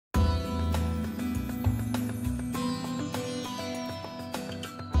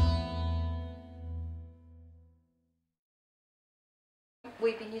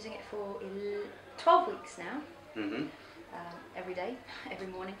We've been using it for 12 weeks now, every day, every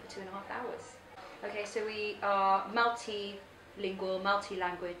morning for 2.5 hours. Okay, so we are multilingual,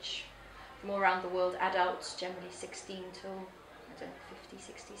 multi-language, from all around the world, adults, generally 16 till, I don't know, 50,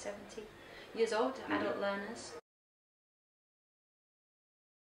 60, 70 years old, adult learners.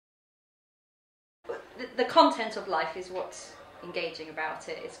 The content of life is what's engaging about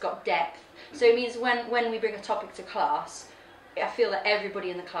it. It's got depth. So it means when we bring a topic to class, I feel that everybody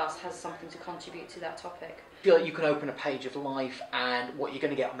in the class has something to contribute to that topic. I feel like you can open a page of life and what you're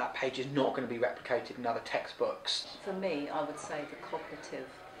going to get on that page is not going to be replicated in other textbooks. For me, I would say the cognitive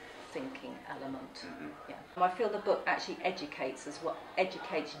thinking element. Yeah. I feel the book actually educates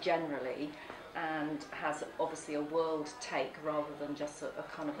generally and has obviously a world take rather than just a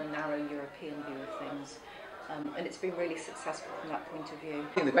kind of a narrow European view of things. And it's been really successful from that point of view.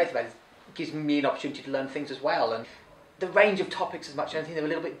 I think the great thing about it is it gives me an opportunity to learn things as well, and the range of topics as much as anything, they're a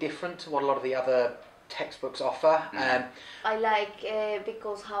little bit different to what a lot of the other textbooks offer. I like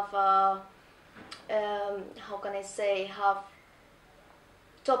because have a, how can I say, have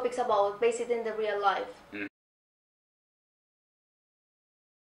topics about based in the real life.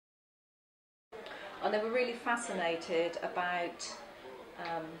 And they were really fascinated about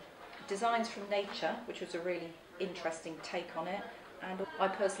designs from nature, which was a really interesting take on it. And I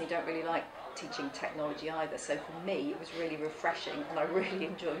personally don't really like teaching technology either, so for me it was really refreshing and I really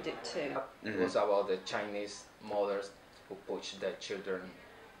enjoyed it too. It was about the Chinese mothers who push their children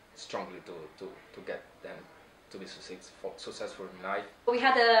strongly to get them to be successful in life. We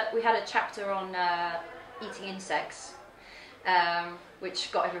had a chapter on eating insects,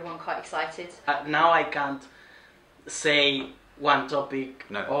 which got everyone quite excited. Now I can't say one topic,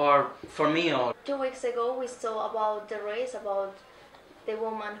 or for me, or 2 weeks ago we saw about the race, about the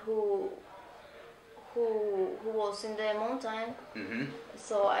woman who was in the mountain.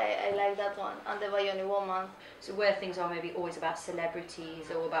 So I like that one, and the Bionic woman. So where things are maybe always about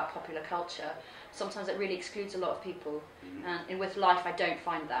celebrities or about popular culture, sometimes it really excludes a lot of people. And with life I don't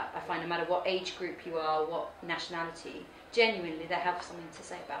find that. I find no matter what age group you are, what nationality, genuinely they have something to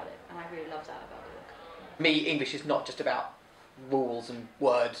say about it, and I really love that about the book. For me, English is not just about rules and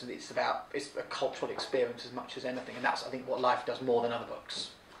words, and it's a cultural experience as much as anything, and that's, I think, what life does more than other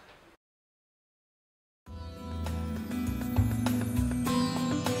books.